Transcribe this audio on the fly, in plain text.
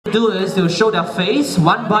do is to show their face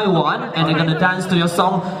one by one, and they're gonna dance to your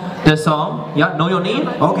song. The song, yeah, know your name.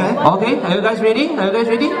 Okay. Okay, are you guys ready? Are you guys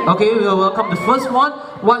ready? Okay, we will welcome the first one.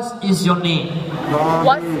 What is your name?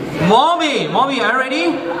 What? Mommy, are you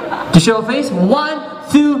ready? To show your face.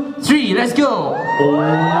 1, 2, 3, let's go. Oh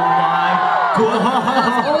my god!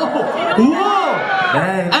 Whoa!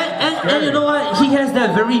 And you know what? He has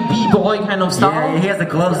that very b-boy kind of style. Yeah, he has the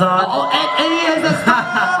gloves on. Oh, and he has the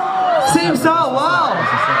style. Same style. Wow.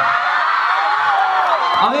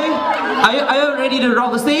 Okay, are you ready to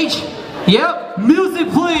rock the stage? Yep. Music,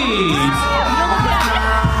 please.